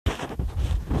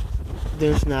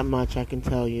There's not much I can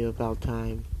tell you about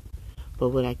time, but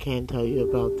what I can tell you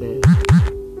about this,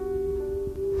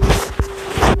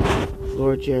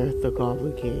 Lord Jareth, the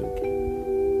Goblin King,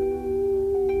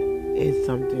 is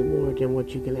something more than what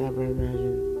you can ever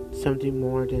imagine, something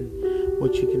more than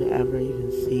what you can ever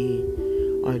even see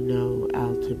or know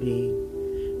out to be.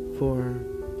 For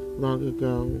long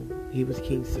ago, he was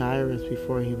King Cyrus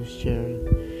before he was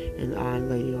Jareth, and I,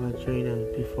 Lady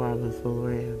Audrina, before I was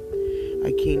Valoria,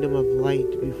 a kingdom of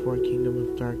light before a kingdom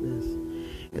of darkness,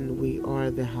 and we are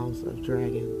the House of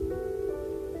Dragon.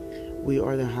 We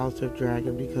are the House of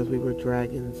Dragon because we were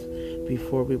dragons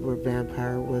before we were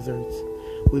vampire wizards.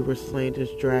 We were slain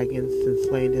as dragons, then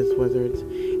slain as wizards,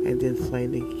 and then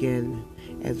slain again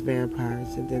as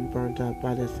vampires, and then burnt up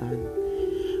by the sun.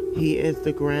 He is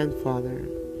the grandfather.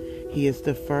 He is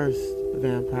the first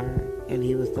vampire, and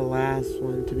he was the last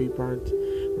one to be burnt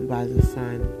by the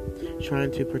sun,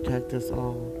 trying to protect us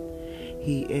all.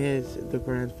 He is the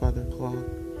grandfather clock.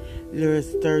 There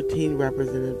is 13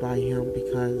 represented by him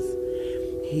because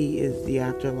he is the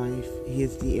afterlife. He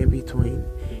is the in-between.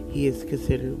 He is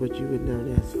considered what you would know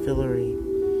as Fillory.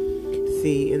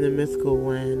 See, in the mystical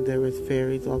land, there was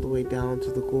fairies all the way down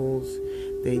to the ghouls.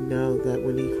 They know that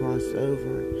when he crossed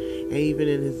over, and even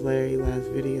in his very last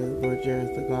video, Lord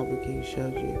Jareth, the Goblin King,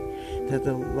 showed you that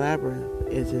the labyrinth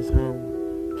is his home.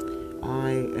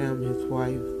 I am his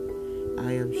wife.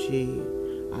 I am she.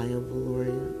 I am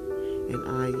Valoria. And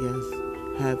I, yes,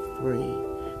 have 3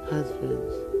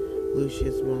 husbands.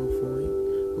 Lucius Malfoy,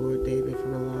 Lord David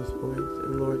from the Lost Boys,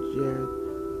 and Lord Jareth,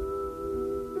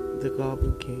 the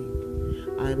Goblin King.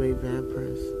 I am a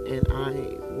vampiress, and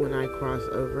when I cross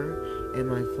over, and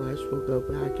my flesh will go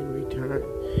back and return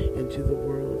into the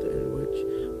world in which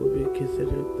will be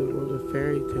considered the world of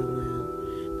fairy tale land,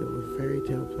 the fairy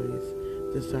tale place.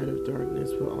 The side of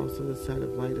darkness, but also the side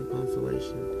of light and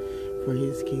consolation. For he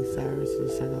is King Cyrus, the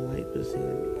side of light, but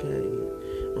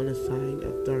on the side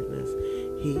of darkness,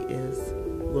 he is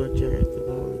Lord Jareth, the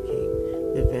Goblin King,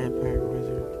 the vampire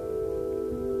wizard.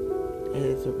 And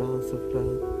it's a balance of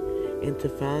both. And to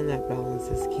find that balance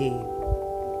is key.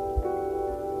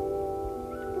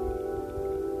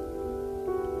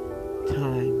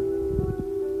 Time.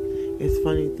 It's a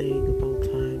funny thing about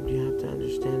time. You have to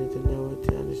understand it to know it,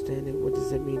 to understand it. What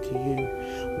does it mean to you?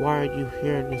 Why are you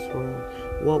here in this world?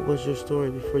 What was your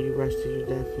story before you rushed to your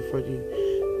death, before you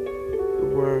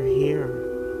were here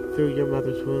through your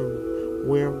mother's womb?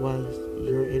 Where was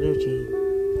your energy?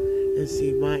 And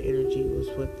see, my energy was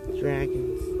with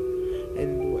dragons.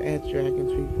 And as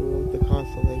dragons, we ruled the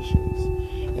constellations.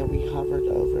 And we hovered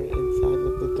over inside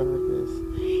of the darkness.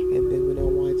 And then when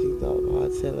Almighty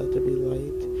God said, let there be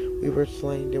light, we were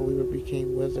slain and we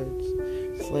became wizards.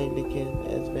 Slain again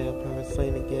as vampires,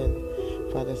 slain again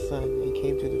by the sun, and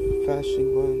came to the fleshly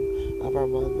womb of our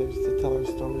mothers to tell our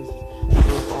stories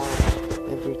through art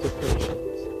and through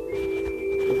depictions.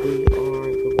 We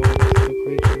are the ones, the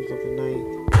creatures of the night.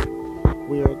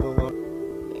 We are the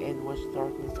light in which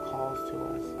darkness calls to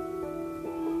us.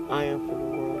 I am from a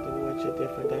world in which a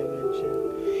different dimension,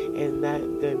 and that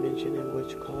dimension in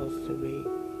which calls to me.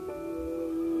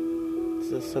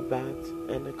 The Sabbat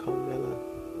and the Carmilla.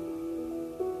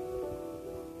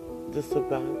 The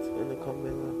Sabbat and the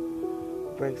Carmilla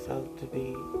breaks out to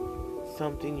be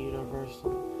something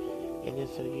universal, and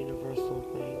it's a universal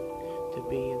thing to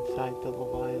be inside the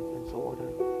Leviathan's order.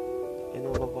 And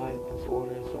the Leviathan's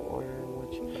order is the order in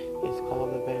which is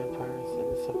called the vampires,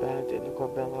 and the Sabbat and the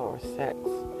Carmilla are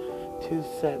sects. 2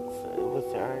 sects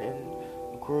which are in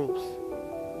groups,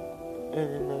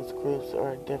 and in those groups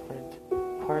are different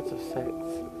parts of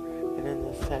sects, and in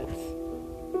the sects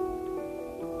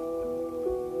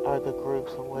are the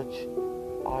groups in which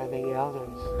are the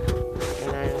elders,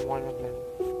 and I am one of them.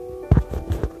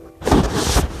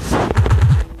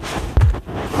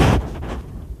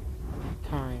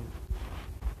 Time.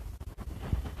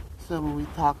 So when we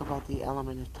talk about the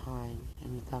element of time,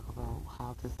 and we talk about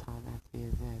how this time actually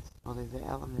exists, well, there's the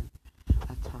element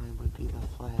of time would be the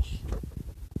flesh,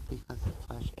 because the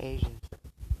flesh ages.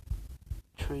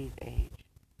 Trees age.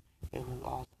 It would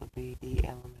also be the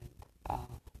element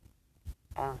of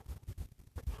earth,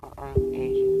 for earth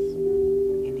ages.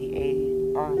 And the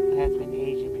earth has been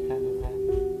aging because of the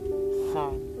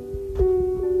sun.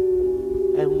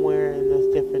 And where in those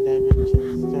different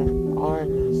dimensions there are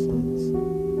no suns,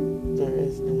 there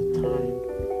is no time.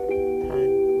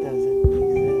 Time doesn't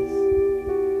exist.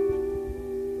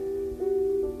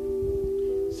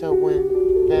 So when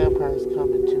vampires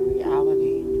come into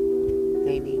reality,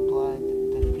 they need blood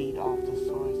to feed off the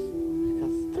source,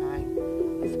 because time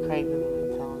is craving